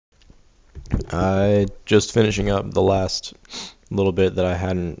Just finishing up the last little bit that I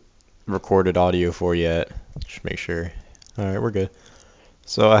hadn't recorded audio for yet. Just make sure. Alright, we're good.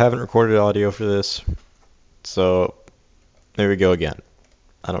 So I haven't recorded audio for this, so there we go again.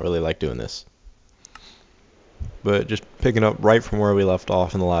 I don't really like doing this. But just picking up right from where we left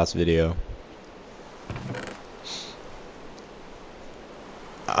off in the last video.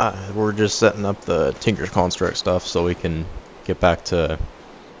 We're just setting up the Tinker's Construct stuff so we can get back to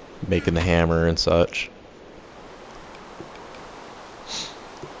making the hammer and such.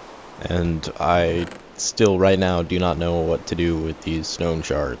 And I still right now do not know what to do with these stone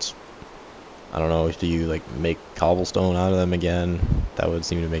shards. I don't know, do you like make cobblestone out of them again? That would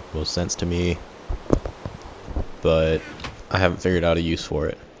seem to make most sense to me. But I haven't figured out a use for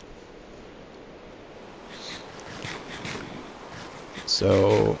it.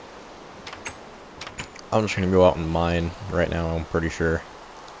 So I'm just gonna go out and mine right now, I'm pretty sure.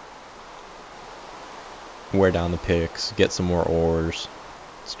 Wear down the picks, get some more ores.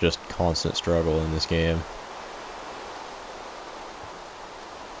 It's just constant struggle in this game.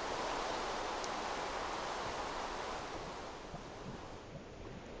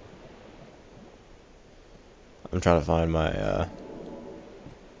 I'm trying to find my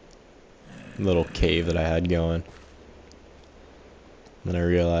little cave that I had going. Then I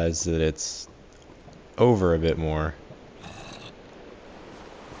realized that it's over a bit more.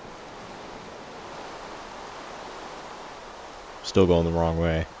 Still going the wrong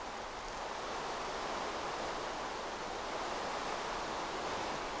way.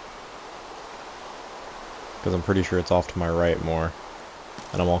 Because I'm pretty sure it's off to my right more.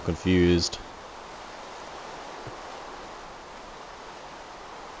 And I'm all confused.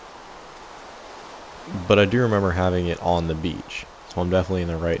 But I do remember having it on the beach. So I'm definitely in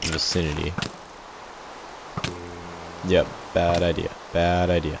the right vicinity. Yep, bad idea. Bad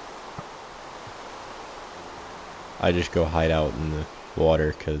idea. I just go hide out in the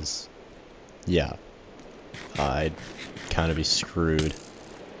water because, yeah, I'd kind of be screwed.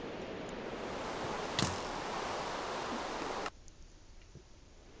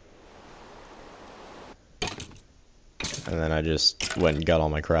 And then I just went and got all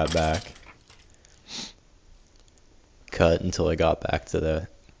my crap back. Cut until I got back to the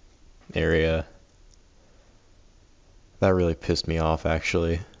area. That really pissed me off,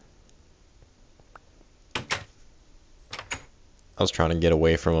 actually. I was trying to get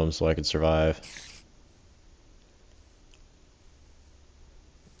away from them so I could survive.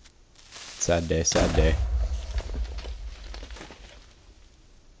 Sad day, sad day.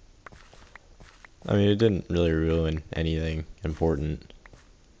 I mean, it didn't really ruin anything important.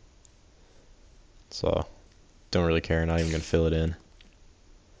 So, don't really care, not even gonna fill it in.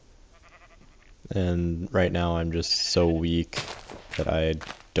 And right now I'm just so weak that I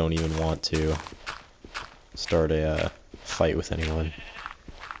don't even want to start a fight with anyone.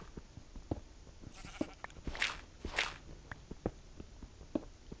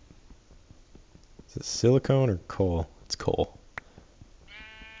 Is it silicone or coal? It's coal.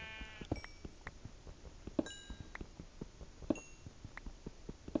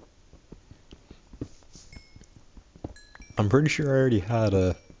 I'm pretty sure I already had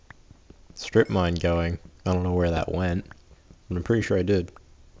a strip mine going. I don't know where that went, but I'm pretty sure I did.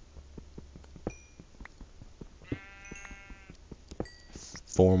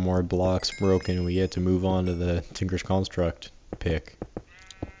 4 more blocks broken and we get to move on to the Tinker's Construct pick.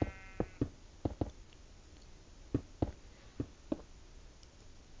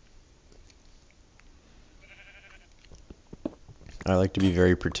 I like to be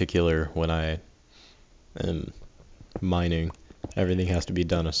very particular when I am mining. Everything has to be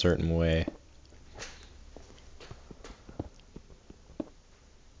done a certain way.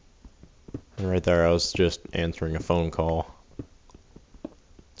 And right there I was just answering a phone call.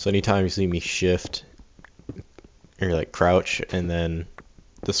 So anytime you see me shift or like crouch and then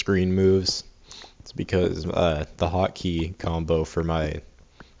the screen moves, it's because the hotkey combo for my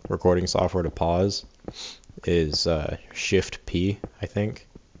recording software to pause is Shift P, I think.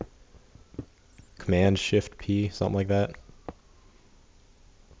 Command Shift P, something like that.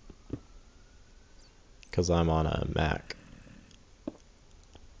 Because I'm on a Mac.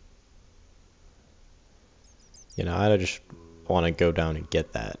 You know, I just want to go down and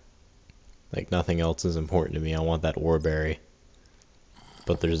get that. Like, nothing else is important to me. I want that ore berry.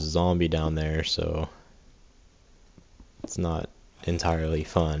 But there's a zombie down there, so it's not entirely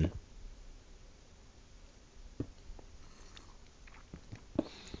fun.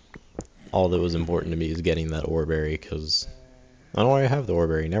 All that was important to me is getting that ore berry, because I don't already have the ore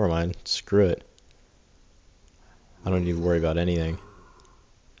berry. Never mind. Screw it. I don't need to worry about anything.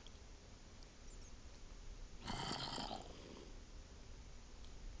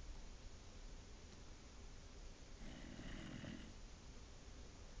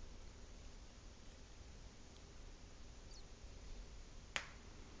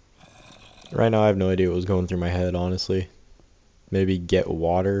 Right now I have no idea what was going through my head, honestly. Maybe get a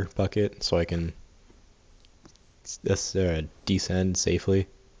water bucket so I can descend safely.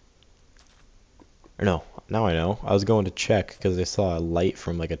 Or no, now I know. I was going to check because I saw a light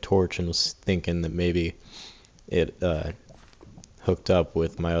from like a torch and was thinking that maybe it hooked up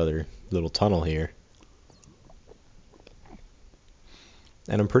with my other little tunnel here.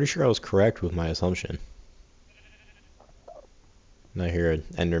 And I'm pretty sure I was correct with my assumption. And I hear an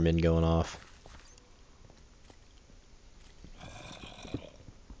Enderman going off.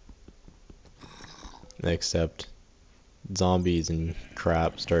 Except zombies and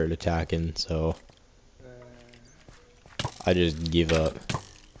crap started attacking, so I just give up.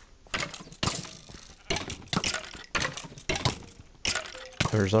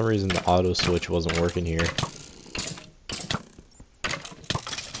 For some reason the auto switch wasn't working here.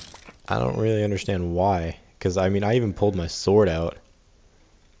 I don't really understand why, because I mean I even pulled my sword out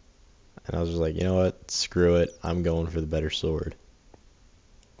and I was just like, you know what, screw it, I'm going for the better sword.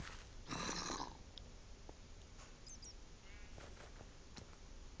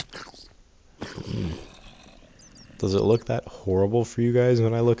 Does it look that horrible for you guys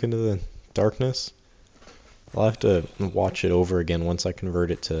when I look into the darkness? I'll have to watch it over again once I convert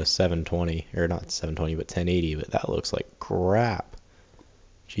it to 720, or not 720, but 1080, but that looks like crap.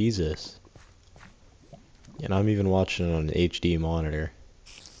 Jesus. And I'm even watching it on an HD monitor.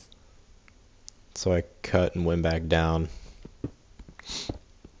 So I cut and went back down.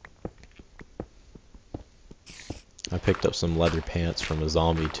 I picked up some leather pants from a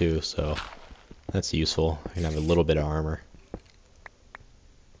zombie too, so that's useful. I can have a little bit of armor.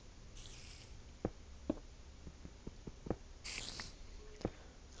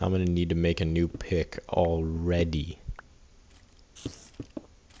 I'm gonna need to make a new pick already.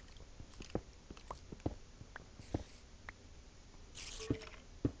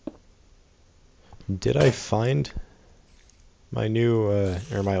 Did I find my new,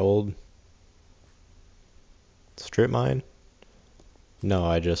 or my old strip mine? No,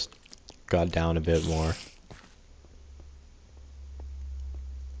 I just got down a bit more.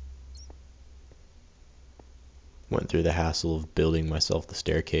 Went through the hassle of building myself the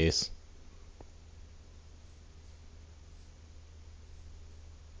staircase.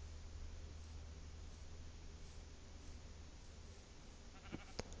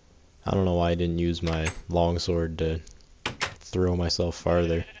 I don't know why I didn't use my longsword to throw myself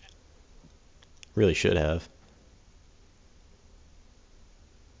farther. Really should have.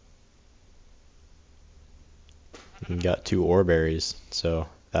 And got 2 ore berries, so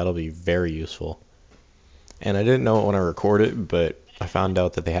that'll be very useful. And I didn't know it when I recorded, but I found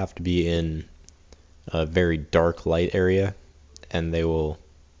out that they have to be in a very dark light area, and they will,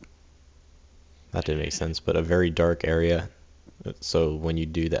 that didn't make sense, but a very dark area. So when you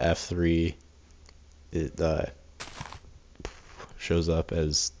do the F3, it shows up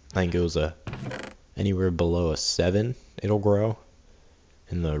as, I think it was anywhere below a 7, it'll grow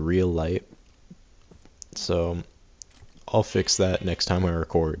in the real light. So I'll fix that next time I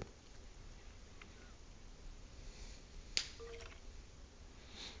record.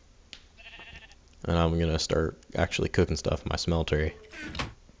 And I'm gonna start actually cooking stuff in my smeltery.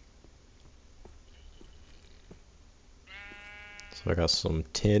 So I got some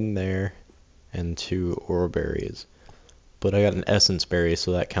tin there and 2 ore berries. But I got an essence berry,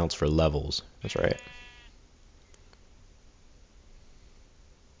 so that counts for levels. That's right.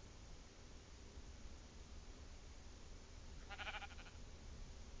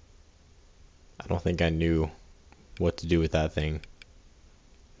 I don't think I knew what to do with that thing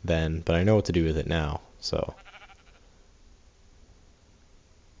then, but I know what to do with it now, so.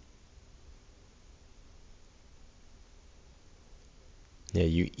 Yeah,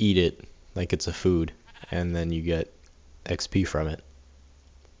 you eat it like it's a food, and then you get XP from it.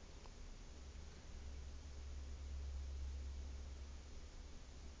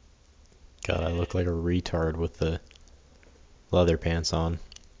 God, I look like a retard with the leather pants on.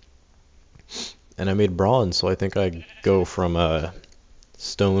 And I made bronze, so I think I go from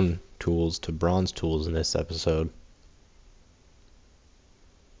stone tools to bronze tools in this episode.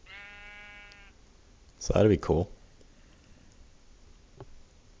 So that'd be cool.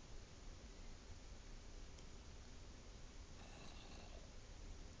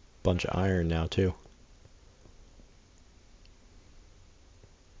 Bunch of iron now too.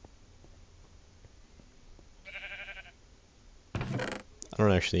 I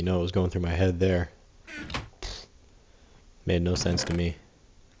don't actually know what was going through my head there. Made no sense to me.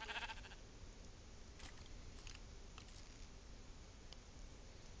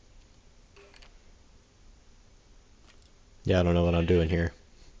 Yeah, I don't know what I'm doing here.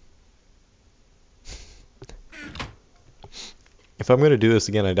 If I'm gonna do this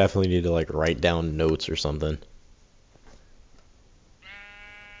again, I definitely need to like write down notes or something.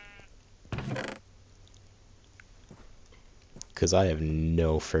 Because I have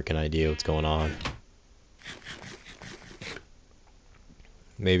no freaking idea what's going on.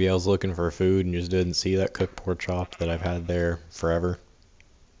 Maybe I was looking for food and just didn't see that cooked pork chop that I've had there forever.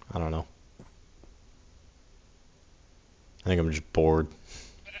 I don't know. I think I'm just bored.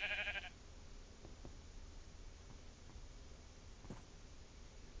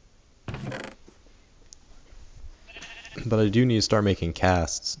 But I do need to start making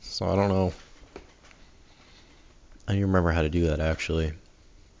casts, so I don't know. I don't even remember how to do that actually.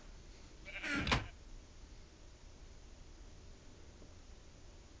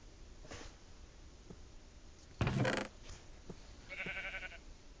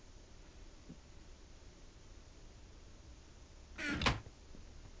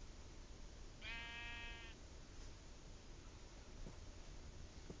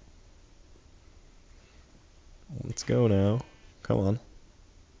 Let's go now. Come on.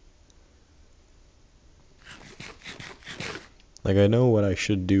 Like, I know what I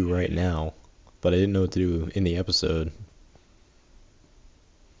should do right now, but I didn't know what to do in the episode.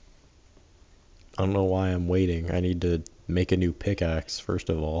 I don't know why I'm waiting. I need to make a new pickaxe, first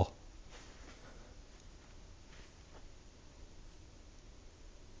of all.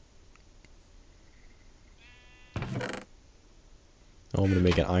 Oh, I'm gonna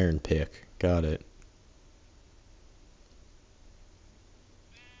make an iron pick. Got it.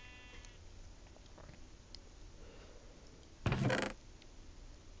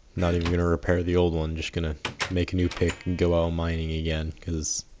 Not even gonna repair the old one, just gonna make a new pick and go out mining again,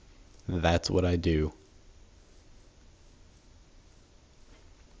 because that's what I do.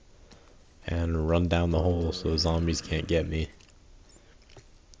 And run down the hole so zombies can't get me.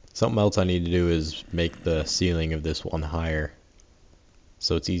 Something else I need to do is make the ceiling of this one higher,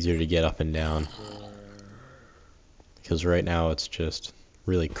 so it's easier to get up and down. Because right now it's just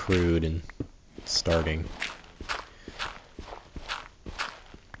really crude and starting.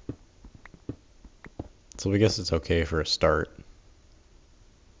 So I guess it's okay for a start.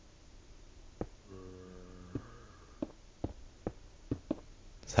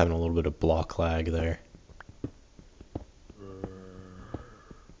 It's having a little bit of block lag there.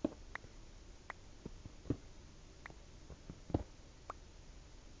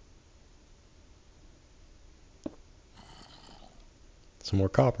 Some more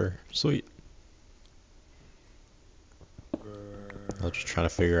copper. Sweet. I was just trying to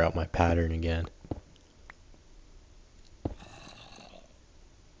figure out my pattern again.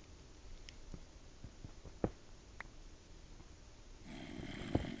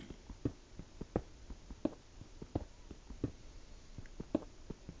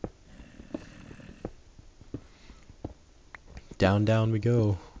 Down, down we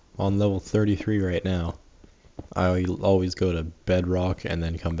go. On level 33 right now. I always go to bedrock and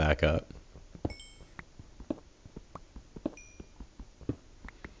then come back up.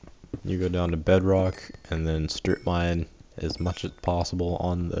 You go down to bedrock and then strip mine as much as possible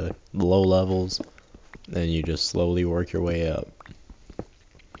on the low levels, then you just slowly work your way up.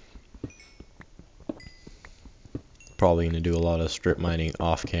 Probably going to do a lot of strip mining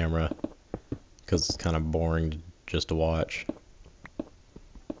off camera because it's kind of boring just to watch.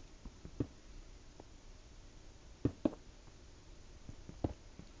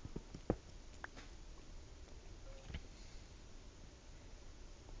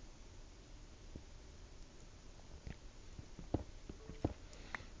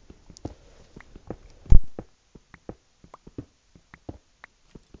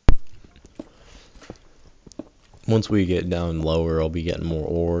 Once we get down lower, I'll be getting more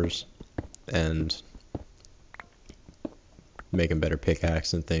ores and making better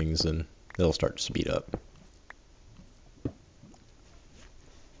pickaxe and things, and it'll start to speed up.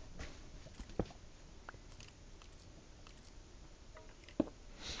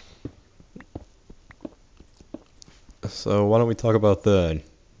 So why don't we talk about the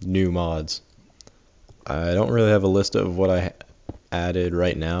new mods? I don't really have a list of what I added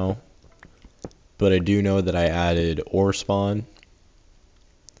right now, but I do know that I added ore spawn.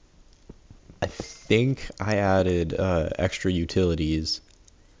 I think I added extra utilities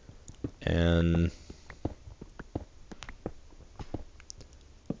and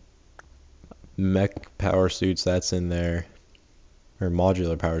mech power suits, that's in there, or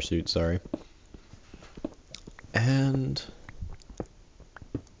modular power suits, sorry. And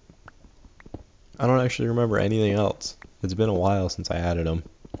I don't actually remember anything else. It's been a while since I added them.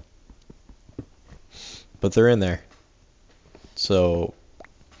 But they're in there. So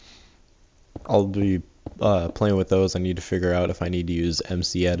I'll be playing with those, I need to figure out if I need to use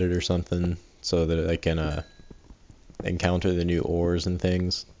MC Edit or something so that I can encounter the new ores and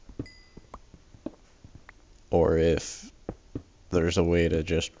things, or if there's a way to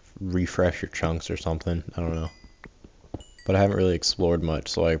just refresh your chunks or something. I don't know. But I haven't really explored much,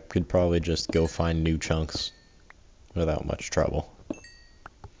 so I could probably just go find new chunks without much trouble.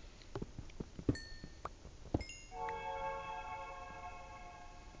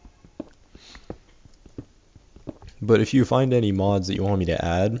 But if you find any mods that you want me to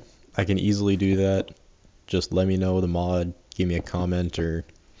add, I can easily do that. Just let me know the mod, give me a comment, or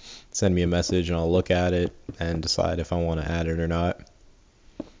send me a message and I'll look at it and decide if I want to add it or not.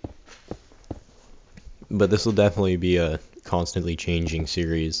 But this will definitely be a constantly changing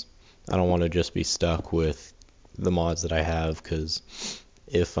series. I don't want to just be stuck with the mods that I have, because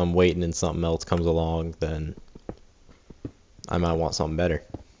if I'm waiting and something else comes along, then I might want something better.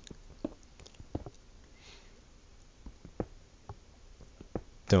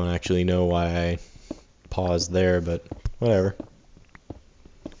 Don't actually know why I paused there, but whatever.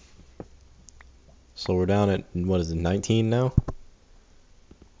 So we're down at, what is it, 19 now?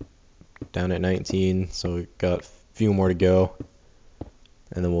 Down at 19, so we've got a few more to go.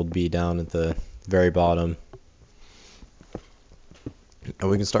 And then we'll be down at the very bottom. And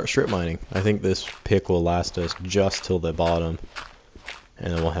we can start strip mining. I think this pick will last us just till the bottom.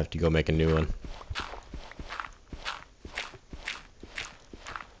 And then we'll have to go make a new one.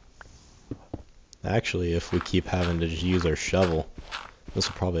 Actually, if we keep having to just use our shovel, this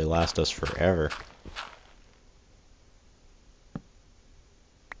will probably last us forever.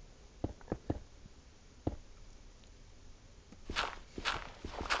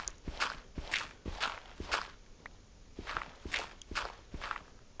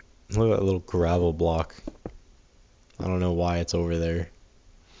 Look at that little gravel block. I don't know why it's over there.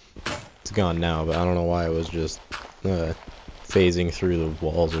 It's gone now, but I don't know why it was just phasing through the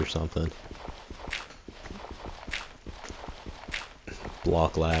walls or something.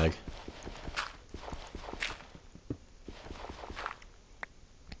 Block lag.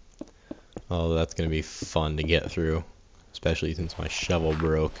 Oh, that's gonna be fun to get through, especially since my shovel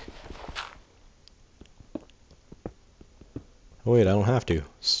broke. Oh wait, I don't have to.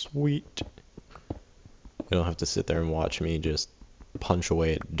 Sweet. You don't have to sit there and watch me just punch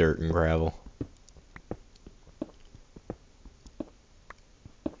away at dirt and gravel.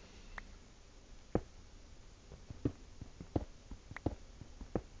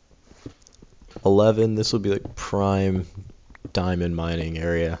 This will be like prime diamond mining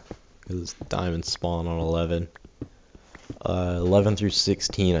area, because diamonds spawn on 11. 11 through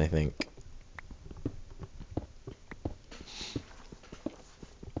 16, I think.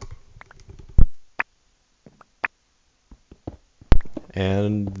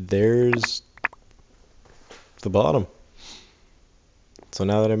 And there's the bottom. So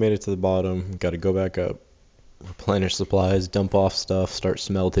now that I made it to the bottom, got to go back up, replenish supplies, dump off stuff, start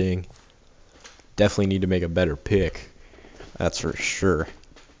smelting. Definitely need to make a better pick, that's for sure.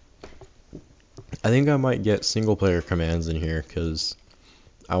 I think I might get single player commands in here, because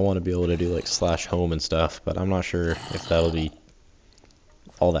I want to be able to do like /home and stuff, but I'm not sure if that'll be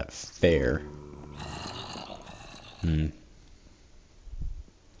all that fair.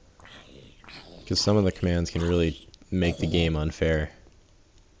 Because some of the commands can really make the game unfair.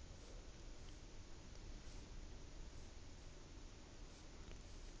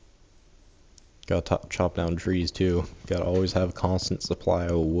 Gotta chop down trees too. Gotta always have a constant supply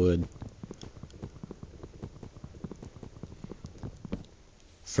of wood.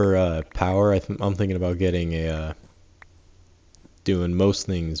 For power, I'm thinking about getting a doing most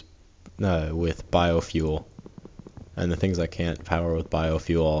things with biofuel, and the things I can't power with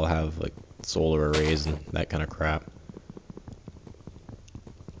biofuel, I'll have like solar arrays and that kind of crap.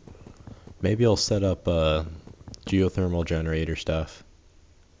 Maybe I'll set up geothermal generator stuff,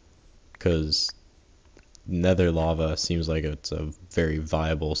 because nether lava seems like it's a very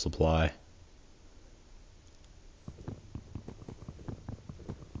viable supply.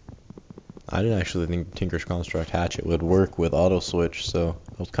 I didn't actually think Tinker's Construct Hatchet would work with auto switch, so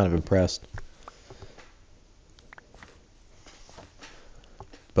I was kind of impressed.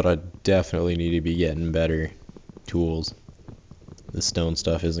 But I definitely need to be getting better tools. The stone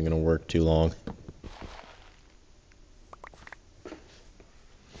stuff isn't going to work too long.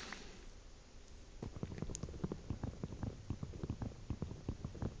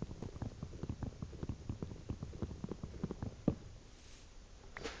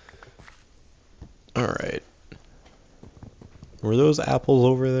 Alright. Were those apples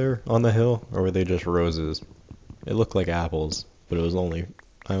over there on the hill, or were they just roses? It looked like apples, but it was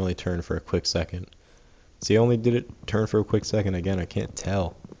I only turned for a quick second. See, I only did it turn for a quick second. Again, I can't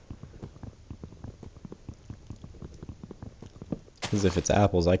tell. Because if it's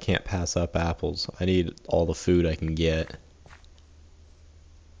apples, I can't pass up apples. I need all the food I can get.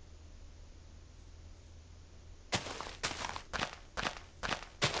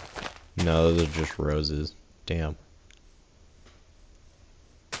 No, those are just roses. Damn.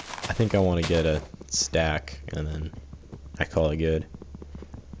 I think I want to get a stack, and then I call it good.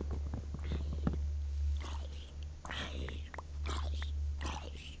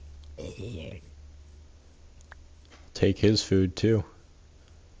 Take his food, too.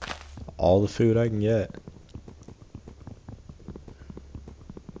 All the food I can get.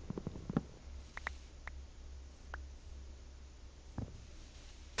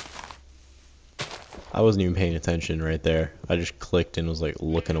 I wasn't even paying attention right there. I just clicked and was like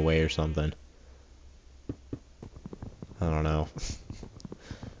looking away or something. I don't know.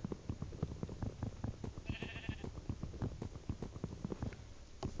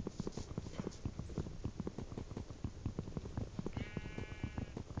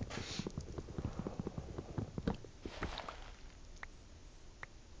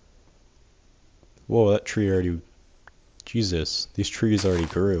 Whoa, that tree already... Jesus, these trees already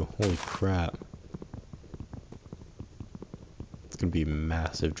grew. Holy crap. It's gonna be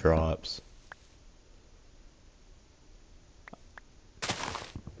massive drops.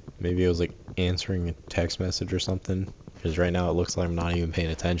 Maybe I was like answering a text message or something, because right now it looks like I'm not even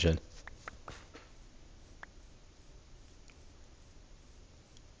paying attention.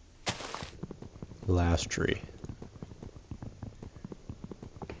 Last tree.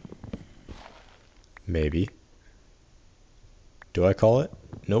 Maybe. Do I call it?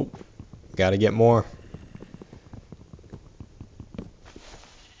 Nope. Gotta get more.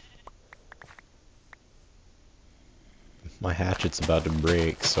 My hatchet's about to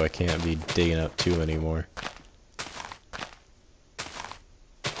break, so I can't be digging up too many more.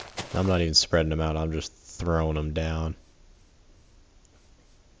 I'm not even spreading them out, I'm just throwing them down.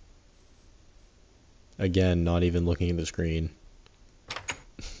 Again, not even looking at the screen.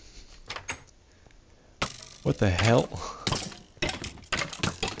 What the hell?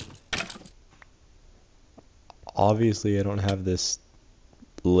 Obviously, I don't have this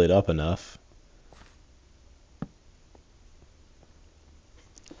lit up enough.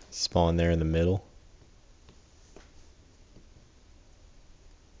 Spawn there in the middle.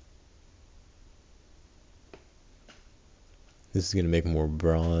 This is gonna make more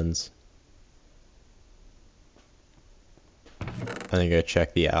bronze. I think I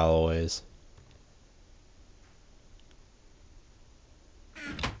checked the alloys.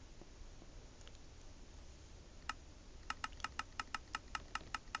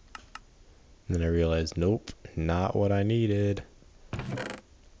 And then I realized, nope, not what I needed.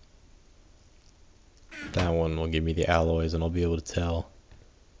 That one will give me the alloys and I'll be able to tell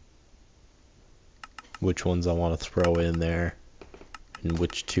which ones I want to throw in there and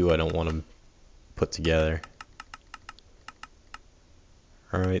which two I don't want to put together.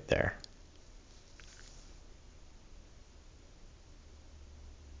 Right there.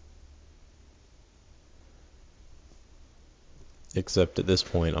 Except at this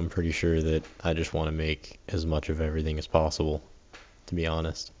point, I'm pretty sure that I just want to make as much of everything as possible, to be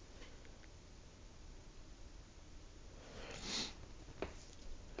honest.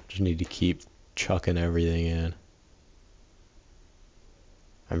 Just need to keep chucking everything in.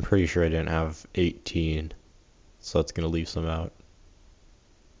 I'm pretty sure I didn't have 18, so that's going to leave some out.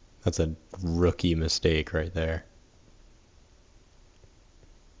 That's a rookie mistake right there.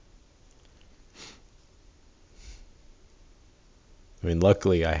 I mean,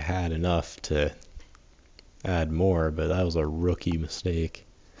 luckily I had enough to add more, but that was a rookie mistake.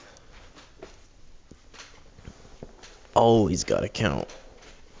 Always gotta count.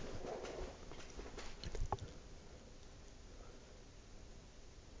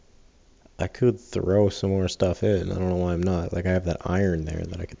 I could throw some more stuff in. I don't know why I'm not. Like, I have that iron there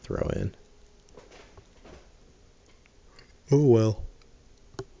that I could throw in. Oh well.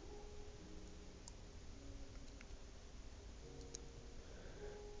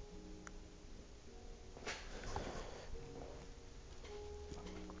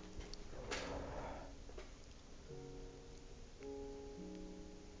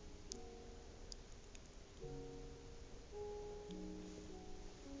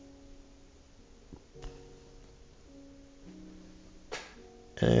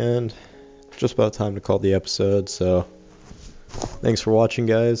 And just about time to call the episode, so thanks for watching,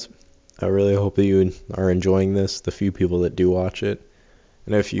 guys. I really hope that you are enjoying this, the few people that do watch it.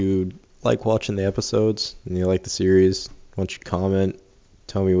 And if you like watching the episodes and you like the series, why don't you comment,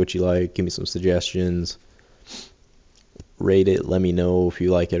 tell me what you like, give me some suggestions. rate it, let me know if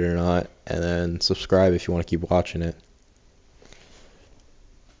you like it or not, and then subscribe if you want to keep watching it.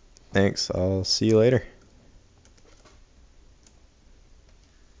 Thanks, I'll see you later.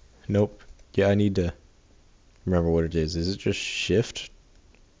 Nope. Yeah, I need to remember what it is. Is it just shift?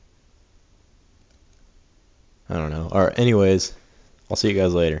 I don't know. Alright, anyways, I'll see you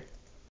guys later.